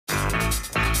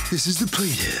This is the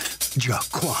plaintiff,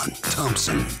 Jaquan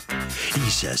Thompson. He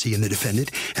says he and the defendant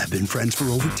have been friends for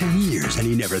over 10 years, and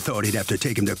he never thought he'd have to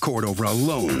take him to court over a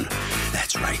loan.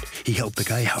 That's right. He helped the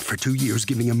guy out for 2 years,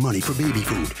 giving him money for baby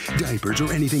food, diapers,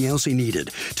 or anything else he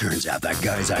needed. Turns out that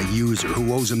guy's a user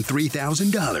who owes him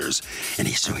 $3,000, and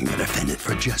he's suing the defendant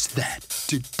for just that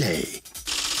today.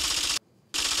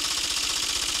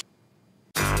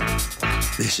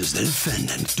 This is the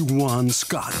defendant, Dwan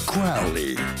Scott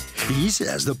Crowley. He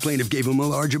says the plaintiff gave him a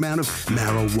large amount of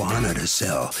marijuana to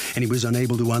sell, and he was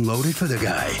unable to unload it for the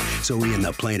guy. So he and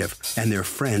the plaintiff and their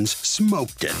friends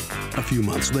smoked it. A few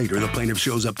months later, the plaintiff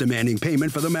shows up demanding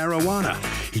payment for the marijuana.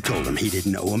 He told him he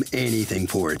didn't owe him anything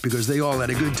for it because they all had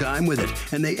a good time with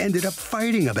it, and they ended up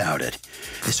fighting about it.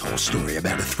 This whole story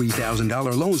about a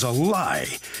 $3,000 loan's a lie.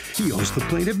 He owes the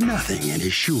plaintiff nothing and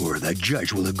is sure the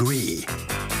judge will agree.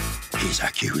 He's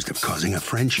accused of causing a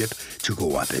friendship to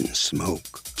go up in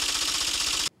smoke.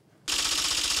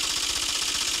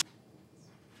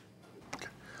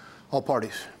 All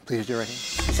parties, please use your right hand.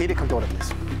 Seated, come to order,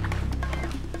 please.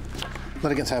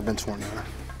 Litigants have been sworn, Your Honor.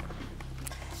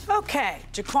 Okay,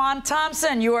 Jaquan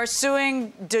Thompson, you are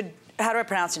suing, how do I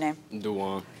pronounce your name?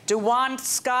 Dwan. Dwan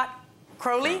Scott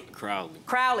Crowley? Crowley.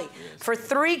 Crowley. Yes. For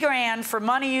 $3 grand for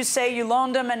money you say you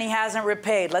loaned him and he hasn't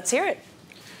repaid. Let's hear it.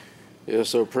 Yeah,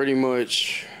 so pretty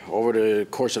much over the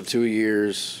course of 2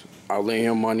 years, I lent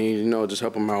him money, you know, just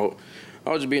help him out.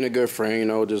 I was just being a good friend, you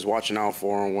know, just watching out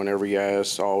for him whenever he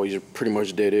asked. I always pretty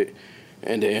much did it.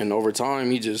 And then over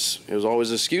time, it was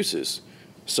always excuses.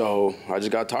 So I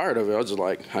just got tired of it. I was just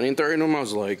like, I didn't threaten him. I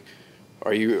was like,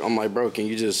 I'm like, bro, can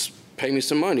you just pay me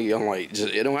some money? I'm like,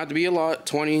 it don't have to be a lot,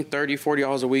 20, 30, 40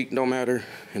 hours a week, don't matter.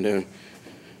 And then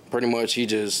pretty much he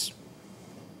just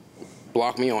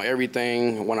blocked me on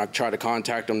everything when I tried to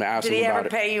contact him to ask him about it. Did he ever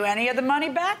pay you any of the money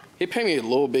back? He paid me a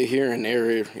little bit here and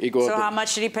there. So how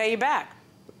much did he pay you back?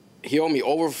 He owed me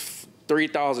over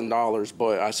 $3,000,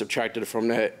 but I subtracted it from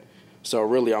that. So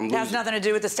really, I'm losing. It has nothing to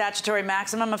do with the statutory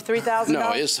maximum of $3,000?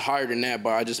 No, it's higher than that, but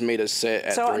I just made a set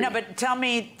at So, $3,000. no, but tell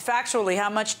me factually, how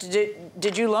much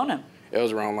did you loan him? It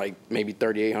was around like maybe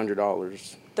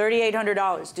 $3,800.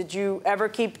 $3,800. Did you ever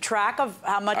keep track of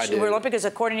how much you were loaning? Because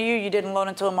according to you, you didn't loan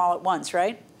it to him all at once,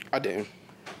 right? I didn't.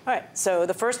 All right, so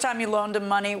the first time you loaned him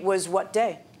money was what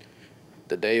day?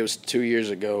 The day was 2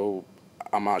 years ago.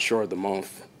 I'm not sure of the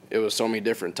month. It was so many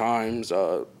different times.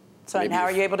 So how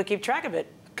are you able to keep track of it?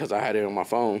 Because I had it on my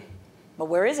phone. Well,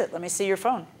 where is it? Let me see your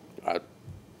phone. I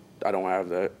don't have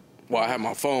that. Well, I have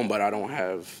my phone, but I don't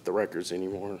have the records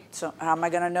anymore. So how am I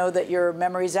going to know that your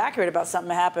memory is accurate about something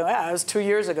that happened? Yeah, it was 2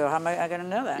 years ago. How am I going to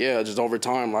know that? Yeah, just over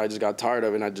time, I just got tired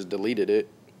of it, and I just deleted it.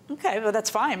 Okay, well, that's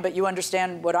fine, but you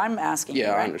understand what I'm asking you,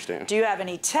 right? I understand. Do you have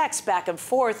any texts back and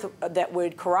forth that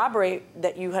would corroborate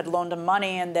that you had loaned him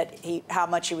money and that how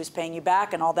much he was paying you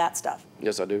back and all that stuff?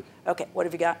 Yes, I do. Okay, what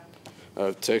have you got?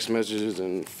 Text messages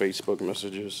and Facebook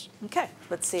messages. Okay,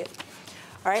 let's see it.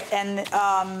 All right, and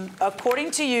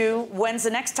according to you, when's the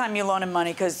next time you loan him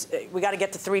money? Because we got to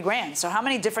get to $3 grand. So how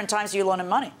many different times do you loan him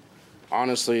money?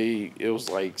 Honestly, it was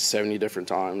like 70 different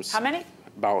times. How many?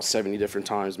 About 70 different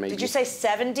times, maybe. Did you say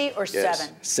 70 or yes,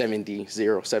 7? 70,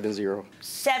 70.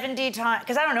 70 times,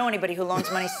 because I don't know anybody who loans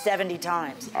money 70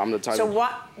 times. I'm the type So of...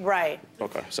 what, right.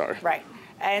 Okay, sorry. Right.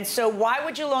 And so why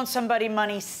would you loan somebody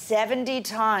money 70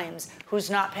 times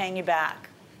who's not paying you back?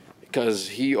 Because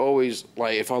he always,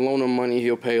 like, if I loan him money,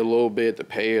 he'll pay a little bit to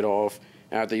pay it off.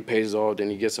 After he pays it off, then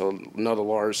he gets another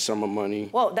large sum of money.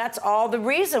 Well, that's all the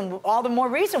more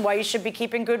reason why you should be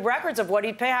keeping good records of what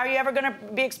he'd pay. How are you ever going to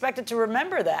be expected to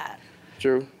remember that?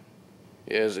 True.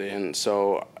 Yes, and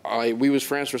so we was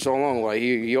friends for so long. Like,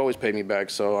 he always paid me back,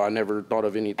 so I never thought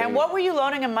of anything. And what were you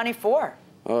loaning him money for?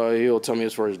 He'll tell me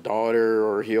it's for his daughter,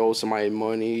 or he owes somebody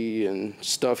money and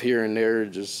stuff here and there,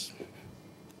 just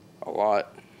a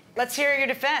lot. Let's hear your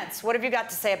defense. What have you got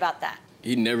to say about that?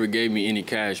 He never gave me any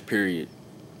cash, period.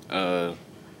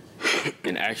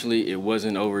 And actually, it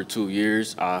wasn't over 2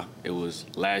 years. It was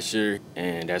last year,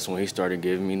 and that's when he started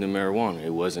giving me the marijuana. It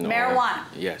wasn't marijuana?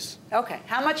 Yes. Okay.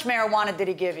 How much marijuana did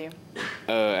he give you?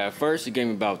 At first, he gave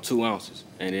me about 2 ounces,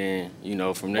 and then, you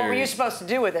know, from there... What were you supposed to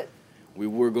do with it? I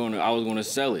was gonna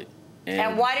sell it.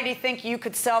 And why did he think you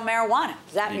could sell marijuana?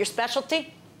 Is that your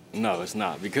specialty? No, it's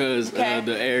not, because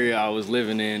the area I was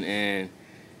living in, and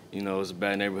you know, it's a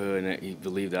bad neighborhood, and he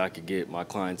believed that I could get my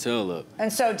clientele up.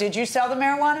 And so, did you sell the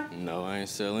marijuana? No, I didn't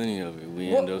sell any of it. We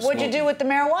ended up smoking. What'd you do with the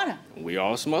marijuana? We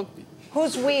all smoked it.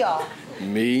 Who's we all?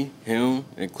 Me, him,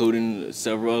 including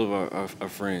several of our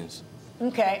friends.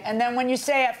 Okay, and then when you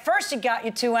say at first he got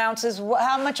you 2 ounces,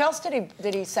 how much else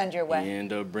did he send your way? He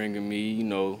ended up bringing me, you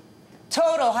know.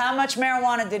 Total, how much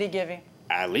marijuana did he give you?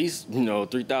 At least, you know,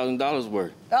 $3,000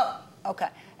 worth. Oh, okay.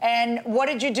 And what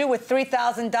did you do with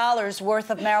 $3,000 worth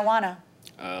of marijuana?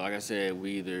 Like I said,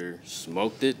 we either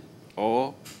smoked it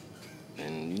all,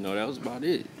 and, you know, that was about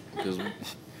it. Because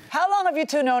How long have you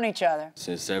two known each other?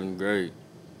 since 7th grade.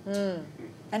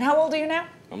 And how old are you now?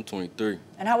 I'm 23.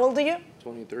 And how old are you?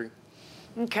 23.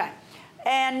 Okay.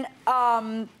 And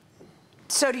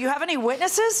so do you have any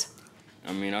witnesses?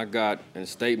 I mean, I got a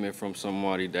statement from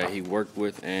somebody that he worked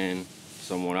with and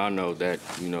someone I know that,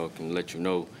 you know, can let you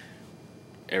know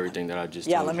everything that I just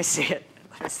told you. Let me see it.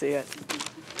 Let me see it.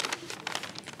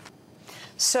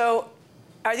 So,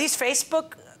 are these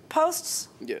Facebook posts?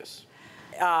 Yes.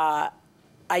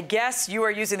 I guess you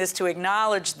are using this to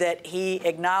acknowledge that he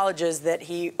acknowledges that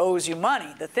he owes you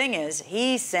money. The thing is,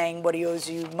 he's saying what he owes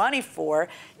you money for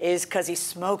is because he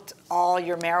smoked all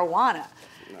your marijuana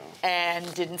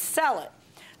and didn't sell it.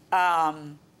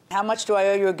 How much do I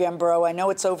owe you again, bro? I know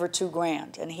it's over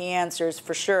 $2,000. And he answers,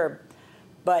 for sure.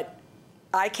 But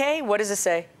IK, what does it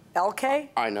say? LK?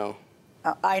 I know.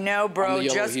 I know, bro. I'm the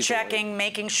yellow, Just he's the white. checking,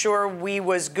 making sure we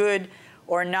was good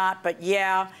or not. But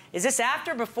yeah, is this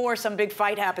after or before some big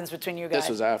fight happens between you guys? This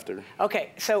was after.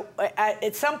 Okay, so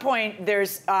at some point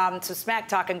there's some smack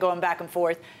talking going back and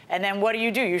forth, and then what do?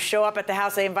 You show up at the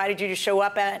house they invited you to show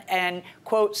up at and,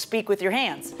 quote, speak with your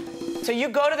hands. So you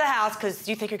go to the house because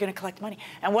you think you're going to collect money.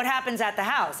 And what happens at the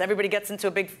house? Everybody gets into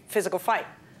a big physical fight.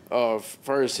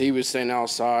 First, he was standing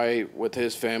outside with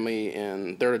his family,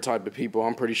 and they're the type of people,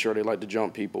 I'm pretty sure they like to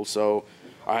jump people. So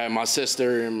I had my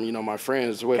sister and, you know, my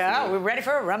friends with me. We're ready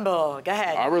for a rumble. Go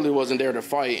ahead. I really wasn't there to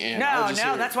fight. And I was just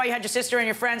here. That's why you had your sister and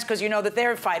your friends, because you know that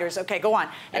they're fighters. Okay, go on.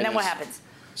 And then what happens?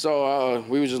 So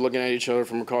we was just looking at each other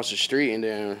from across the street, and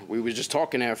then we was just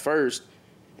talking at first,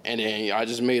 and then I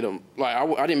just made him, like,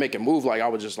 I didn't make a move, like, I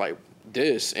was just like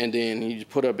this, and then he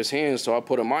put up his hands, so I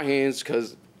put up my hands,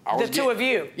 because I was the two of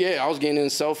you? Yeah, I was getting in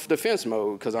self-defense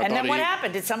mode, because I thought. And then what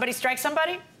happened? Did somebody strike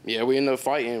somebody? Yeah, we ended up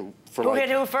fighting for Who hit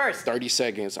who first? 30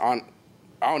 seconds. I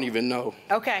don't even know.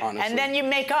 Okay, honestly. and then you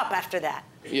make up after that.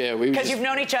 Yeah, we. Because you've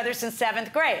known each other since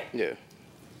 7th grade. Yeah.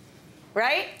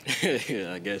 Right?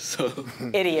 Yeah, I guess so.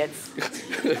 Idiots.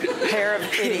 Pair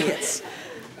of idiots.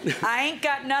 I ain't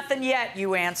got nothing yet,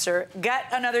 you answer. Got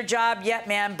another job yet,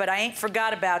 man, but I ain't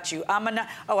forgot about you.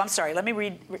 I'm sorry, let me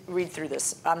read through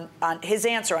this. On his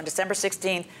answer on December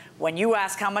 16th, when you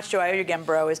ask how much do I owe you again,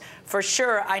 bro, is, for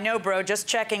sure, I know, bro, just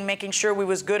checking, making sure we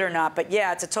was good or not, but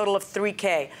yeah, it's a total of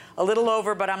 $3K. A little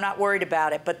over, but I'm not worried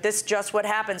about it. But this just what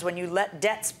happens when you let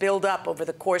debts build up over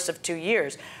the course of 2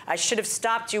 years. I should have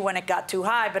stopped you when it got too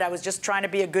high, but I was just trying to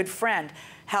be a good friend,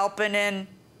 helping in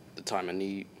The time of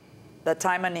need. the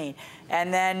time of need.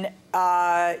 And then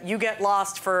you get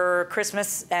lost for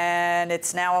Christmas, and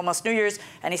it's now almost New Year's,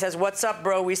 and he says, what's up,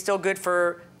 bro? We still good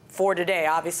for today?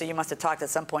 Obviously, you must have talked at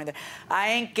some point there. I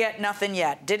ain't get nothing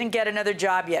yet. Didn't get another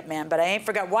job yet, man, but I ain't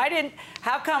forgot.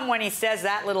 How come when he says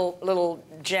that little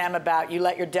gem about you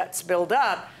let your debts build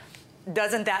up,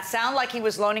 doesn't that sound like he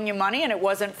was loaning you money and it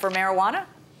wasn't for marijuana?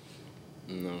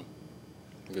 No.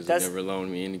 Because he never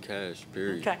loaned me any cash,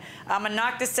 period. Okay. I'm going to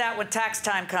knock this out when tax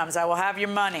time comes. I will have your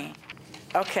money.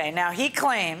 Okay. Now, he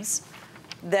claims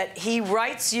that he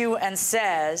writes you and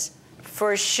says,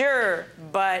 for sure,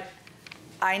 but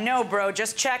I know, bro,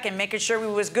 just checking, making sure we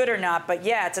was good or not. But,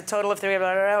 yeah, it's a total of 3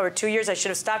 or 2 years. I should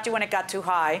have stopped you when it got too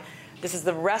high. This is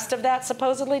the rest of that,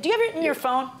 supposedly. Do you have it in your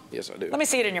phone? Yes, I do. Let me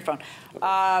see it in your phone.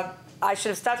 I should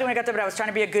have stopped you when I got there, but I was trying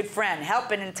to be a good friend,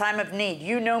 helping in time of need.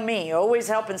 You know me, always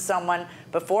helping someone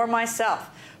before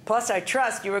myself. Plus, I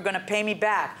trust you were going to pay me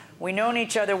back. We've known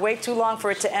each other way too long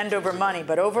for it to end over money.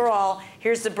 But overall,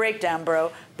 here's the breakdown,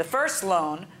 bro. The first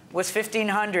loan was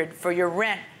 $1,500 for your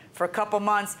rent for a couple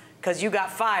months because you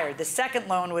got fired. The second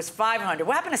loan was $500.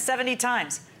 What happened to 70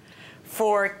 times?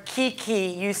 For Kiki,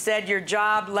 you said your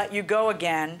job let you go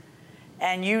again,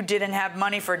 and you didn't have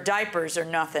money for diapers or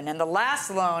nothing. And the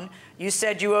last loan, you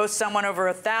said you owe someone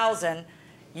over $1,000.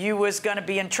 You was going to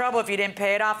be in trouble if you didn't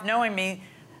pay it off. Knowing me,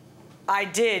 I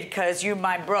did, because you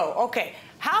my bro. Okay,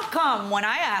 how come when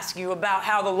I ask you about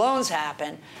how the loans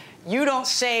happen, you don't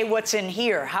say what's in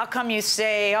here? How come you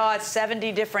say, oh, it's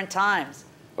 70 different times?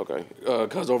 Okay,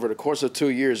 because over the course of 2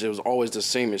 years, it was always the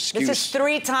same excuse. This is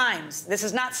 3 times. This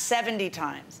is not 70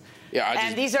 times.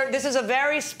 Yeah, this is a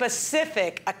very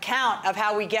specific account of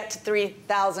how we get to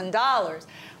 $3,000.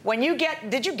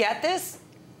 Did you get this?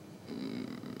 Do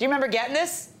you remember getting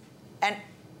this? And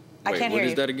I can't hear you.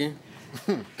 What is that again?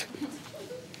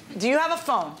 Do you have a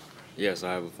phone? Yes,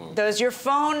 I have a phone. Does your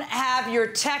phone have your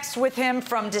text with him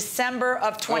from December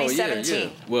of 2017? Oh, yeah.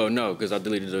 Well, no, because I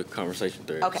deleted the conversation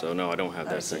thread. Okay. So, no, I don't have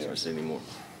that text message anymore.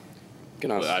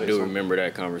 Can I But I say do something? remember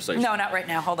that conversation. No, not right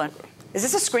now. Hold on. Is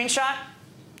this a screenshot?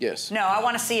 Yes. No, I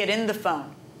want to see it in the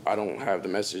phone. I don't have the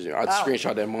message. I Oh.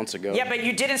 screenshot that months ago. Yeah, but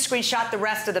you didn't screenshot the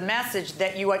rest of the message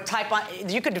that you would type on.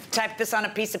 You could have typed this on a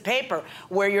piece of paper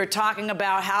where you're talking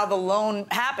about how the loan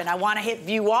happened. I want to hit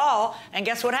view all, and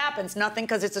guess what happens? Nothing,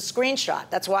 because it's a screenshot.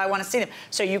 That's why I want to see them.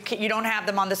 So you don't have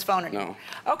them on this phone anymore?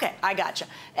 No. Okay, I gotcha.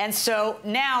 And so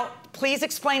now, please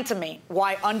explain to me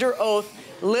why under oath,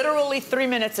 literally 3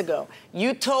 minutes ago,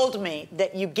 you told me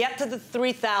that you get to the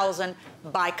 $3,000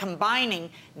 by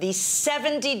combining the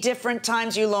 70 different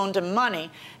times you loaned him money,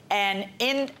 and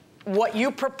in what you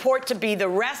purport to be the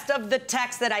rest of the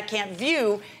text that I can't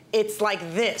view, it's like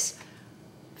this: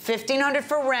 $1,500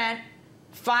 for rent,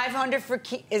 $500 for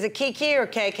is it Kiki or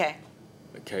KK?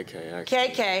 KK, actually.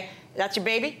 KK, that's your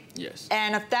baby? Yes.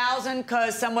 And $1,000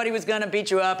 because somebody was gonna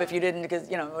beat you up if you didn't, because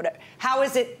whatever. How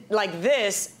is it like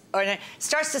this? Or it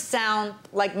starts to sound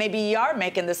like maybe you are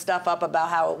making this stuff up about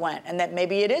how it went, and that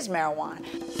maybe it is marijuana.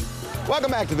 Welcome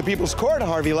back to the People's Court.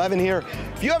 Harvey Levin here.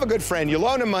 If you have a good friend, you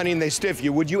loan them money and they stiff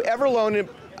you, would you ever loan it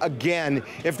again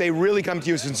if they really come to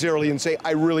you sincerely and say,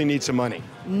 I really need some money?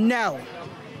 No.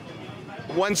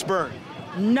 Once burned.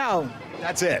 No.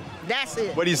 That's it. That's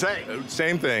it. What do you say?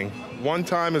 Same thing. One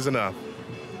time is enough.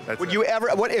 That's Would it. you ever,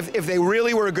 what if they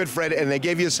really were a good friend and they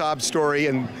gave you a sob story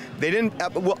and they didn't,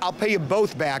 well, I'll pay you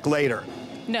both back later.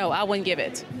 No, I wouldn't give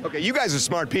it. Okay, you guys are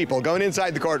smart people going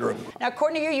inside the courtroom. Now,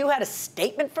 according to you had a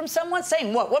statement from someone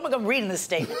saying what? What am I going to read in this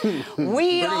statement?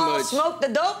 We all much. smoke the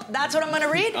dope? That's what I'm going to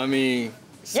read? I mean,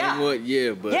 somewhat,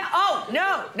 yeah, but... Yeah, oh,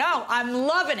 no, I'm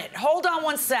loving it. Hold on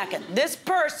one second. This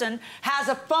person has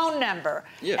a phone number.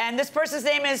 Yeah. And this person's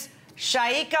name is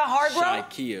Shaika Hargrove?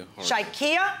 Shaikia Hargrove.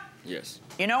 Shaikia? Yes.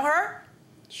 You know her?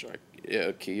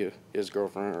 Yeah, Kia, his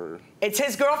girlfriend. Or It's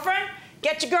his girlfriend?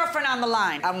 Get your girlfriend on the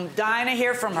line. I'm dying to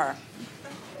hear from her.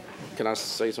 Can I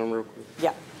say something real quick?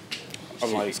 Yeah.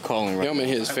 I'm like, He's calling right him and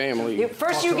his family.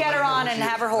 First you get her on and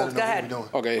have her hold. Go ahead.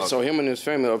 Okay, so him and his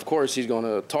family, of course, he's going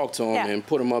to talk to him Yeah. and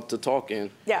put him up to talking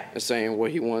Yeah. and saying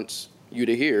what he wants you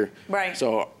to hear. Right.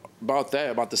 So about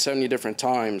the 70 different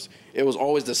times, it was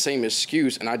always the same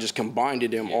excuse, and I just combined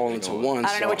them all into one.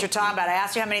 I don't know what you're talking about. I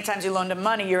asked you how many times you loaned him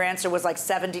money. Your answer was like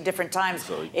 70 different times.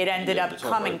 So, It ended yeah, up that's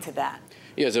all coming right. to that.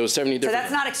 Yes, it was 70 So different.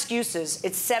 that's not excuses.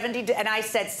 It's 70, and I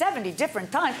said 70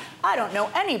 different times. I don't know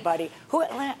anybody who,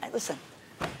 listen.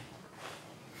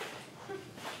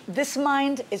 This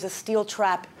mind is a steel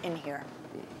trap in here,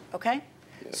 okay?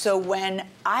 Yes. So when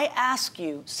I ask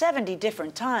you 70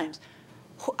 different times,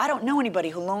 I don't know anybody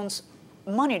who loans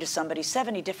money to somebody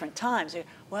 70 different times.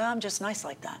 Well, I'm just nice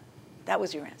like that. That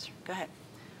was your answer. Go ahead.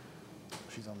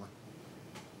 She's online.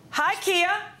 Hi,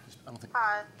 Kia.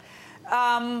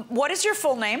 Hi, What is your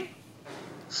full name?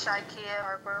 Shaikia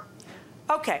Hargrove.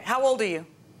 Okay, how old are you?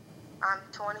 I'm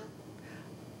 20.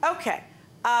 Okay.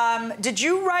 Did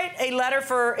you write a letter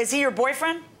for, is he your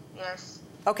boyfriend? Yes.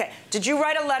 Okay. Did you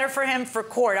write a letter for him for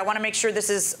court? I want to make sure this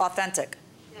is authentic.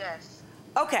 Yes.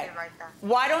 Okay. I did write that.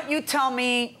 Why don't you tell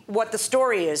me what the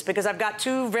story is? Because I've got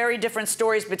two very different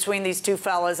stories between these two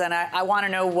fellas, and I want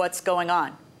to know what's going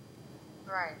on.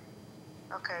 Right.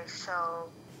 Okay, so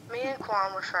me and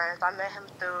Quan were friends. I met him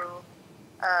through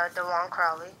DeJuan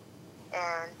Crowley.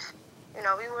 And, you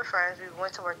know, we were friends. We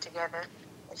went to work together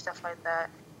and stuff like that.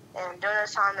 And during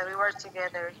the time that we worked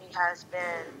together, he has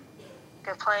been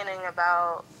complaining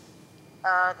about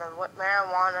the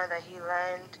marijuana that he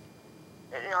lent,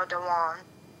 you know, DeJuan.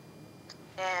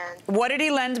 And What did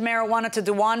he lend marijuana to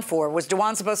DeJuan for? Was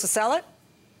DeJuan supposed to sell it?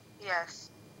 yes,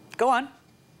 Go on.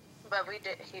 but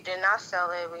he did not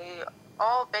sell it. We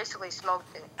all basically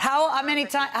smoked it. How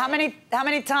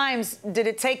many times did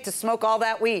it take to smoke all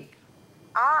that weed?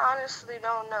 I honestly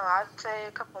don't know. I'd say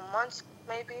a couple months,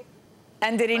 maybe.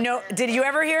 And did he know? Did you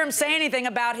ever hear him say anything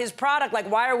about his product? Like,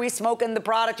 why are we smoking the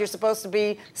product? You're supposed to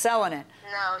be selling it.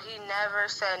 No, he never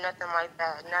said nothing like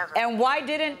that. Never. And why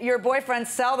didn't your boyfriend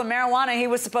sell the marijuana he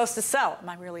was supposed to sell? Am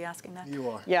I really asking that? You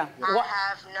are. Yeah. I What-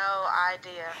 have no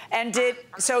idea. And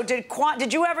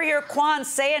did you ever hear Quan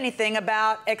say anything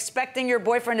about expecting your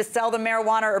boyfriend to sell the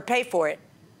marijuana or pay for it?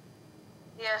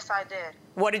 Yes, I did.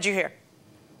 What did you hear?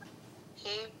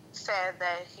 He said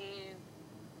that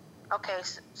okay,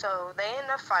 so they ended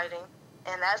up fighting,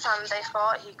 and that time they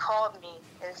fought, he called me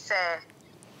and said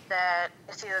that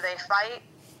it's either they fight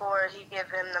or he give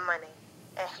him the money,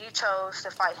 and he chose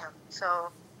to fight him. So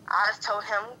I told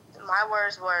him, my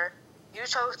words were, you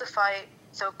chose to fight,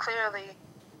 so clearly,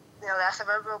 you know, that's a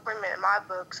verbal agreement in my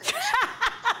book, so you should.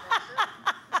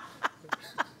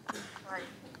 Like,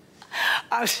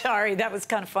 I'm sorry, that was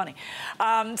kind of funny.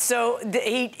 So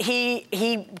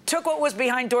he took what was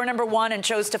behind door number 1 and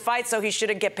chose to fight, so he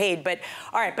shouldn't get paid. But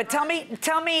all right, but tell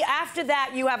me after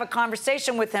that you have a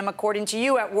conversation with him, according to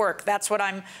you, at work. That's what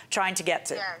I'm trying to get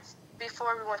to. Yes,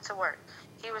 before we went to work,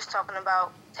 he was talking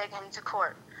about taking him to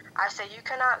court. I said, you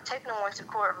cannot take no one to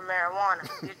court for marijuana.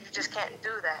 You just can't do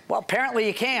that. Well, apparently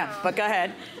you can, but go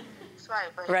ahead. That's right,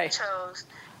 but Right. he chose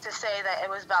to say that it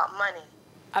was about money.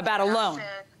 About a loan. I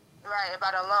said, right,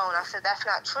 about a loan. I said, that's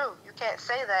not true. You can't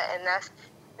say that, and that's,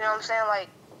 you know what I'm saying? Like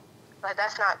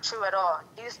that's not true at all.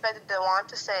 He expected DeJuan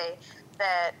to say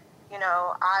that, you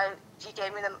know, he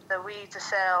gave me the weed to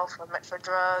sell for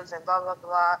drugs and blah, blah,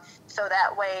 blah, so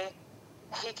that way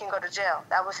he can go to jail.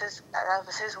 That was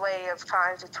his way of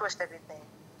trying to twist everything.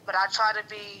 But I try to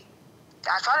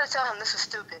tell him this is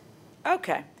stupid.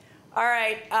 Okay. All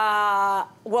right.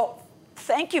 Well,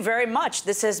 thank you very much.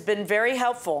 This has been very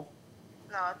helpful.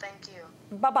 No, thank you.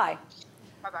 Bye-bye.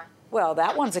 Bye-bye. Well,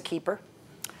 that one's a keeper.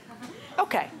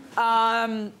 Okay.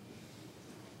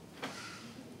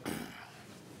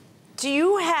 Do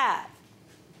you have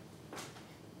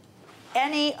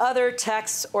any other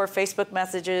texts or Facebook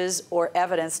messages or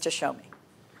evidence to show me?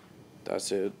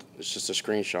 That's it. It's just the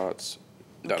screenshots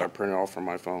that I printed off from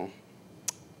my phone.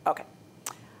 Okay.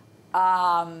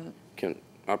 Can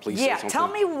I please say something? Tell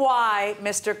me why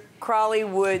Mr. Crowley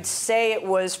would say it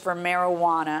was for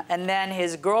marijuana and then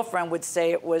his girlfriend would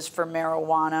say it was for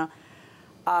marijuana.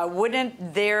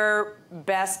 Wouldn't their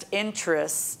best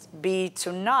interest be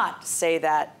to not say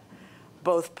that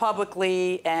both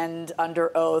publicly and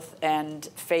under oath and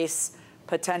face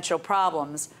potential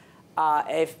problems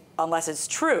unless it's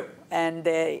true? And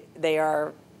they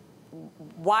are,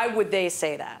 why would they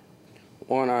say that?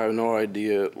 One, I have no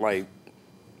idea. Like,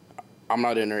 I'm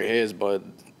not in their heads, but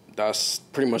that's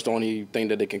pretty much the only thing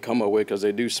that they can come up with, because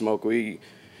they do smoke weed,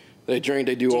 they drink,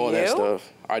 they do all that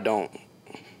stuff. I don't.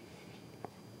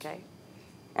 Okay.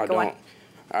 I Go don't. on.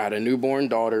 I had a newborn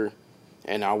daughter,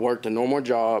 and I worked a normal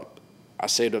job. I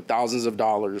saved up thousands of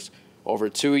dollars. Over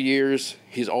 2 years,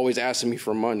 he's always asking me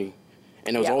for money.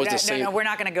 And it was always the same. No, we're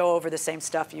not going to go over the same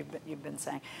stuff you've been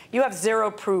saying. You have zero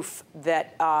proof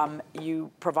that you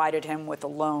provided him with a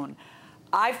loan.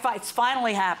 It's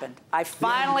finally happened. I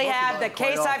finally have the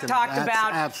case I've talked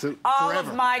about all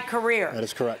of my career. That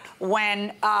is correct.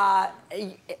 When,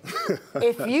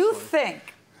 if you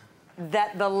think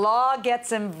that the law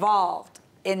gets involved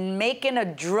in making a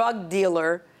drug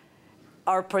dealer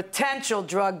or potential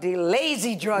drug dealer,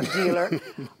 lazy drug dealer,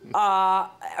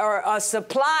 or a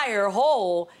supplier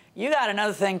whole, you got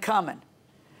another thing coming.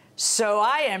 So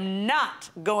I am not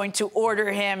going to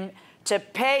order him to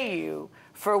pay you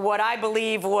for what I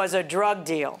believe was a drug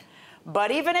deal. But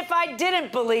even if I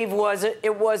didn't believe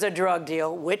it was a drug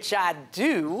deal, which I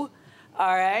do,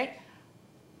 all right,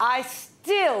 I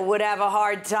still would have a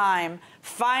hard time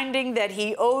finding that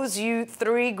he owes you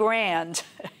 $3 grand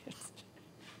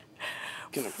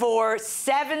for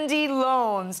 70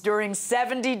 loans during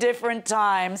 70 different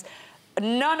times,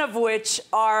 none of which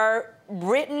are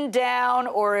written down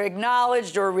or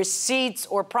acknowledged or receipts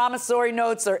or promissory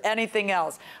notes or anything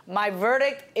else. My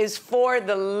verdict is for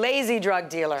the lazy drug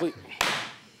dealer. Please.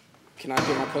 Can I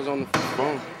get my cousin on the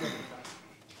phone?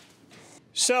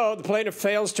 So the plaintiff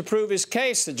fails to prove his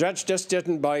case. The judge just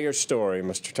didn't buy your story,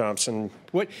 Mr. Thompson.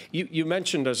 What you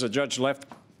mentioned as the judge left,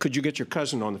 could you get your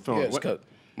cousin on the phone? Yes,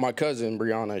 my cousin,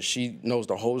 Brianna, she knows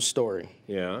the whole story.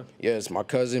 Yeah? Yes, my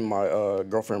cousin, my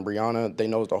girlfriend, Brianna, they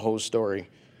know the whole story.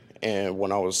 And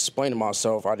when I was explaining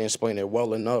myself, I didn't explain it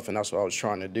well enough, and that's what I was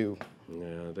trying to do.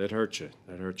 Yeah, that hurt you.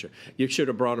 That hurt you. You should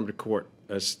have brought them to court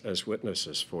as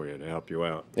witnesses for you to help you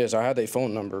out. Yes, I had their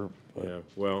phone number. Yeah,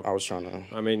 well, I was trying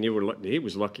to. I mean, he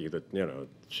was lucky that, you know,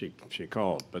 she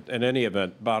called. But in any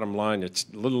event, bottom line, it's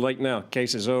a little late now.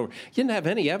 Case is over. You didn't have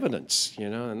any evidence, you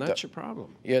know, and that's your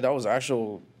problem. Yeah, that was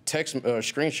actual text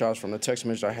screenshots from the text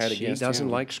message I had against him. She doesn't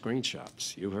like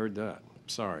screenshots. You heard that.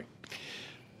 Sorry.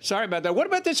 Sorry about that. What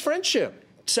about this friendship?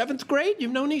 7th grade?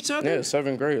 You've known each other? Yeah,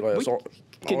 7th grade. Like,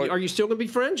 are you still going to be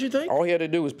friends, you think? All he had to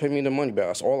do was pay me the money back.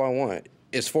 That's all I want.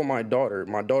 It's for my daughter.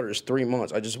 My daughter is 3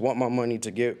 months. I just want my money to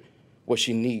get what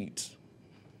she needs.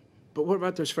 But what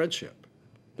about this friendship?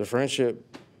 The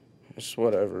friendship, it's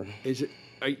whatever. Is it?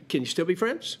 Can you still be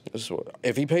friends?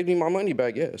 If he paid me my money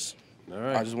back, yes. All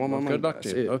right. I just want my money back. Good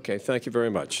luck to you. Okay, thank you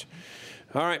very much.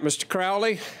 All right, Mr.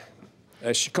 Crowley.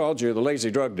 As she called you, the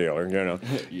lazy drug dealer, you know.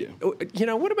 Yeah. You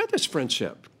know, what about this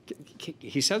friendship?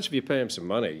 He says if you pay him some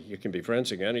money, you can be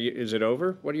friends again. Is it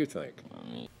over? What do you think?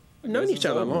 I mean, we've known each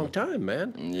other a long time,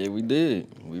 man. Yeah, we did.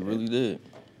 We really did.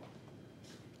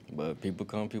 But people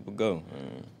come, people go.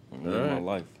 I'm living my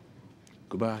life.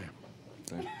 Goodbye.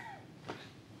 anything.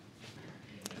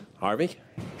 Harvey?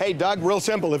 Hey, Doug, real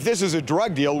simple. If this is a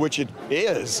drug deal, which it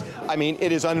is, I mean,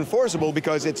 it is unenforceable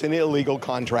because it's an illegal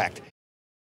contract.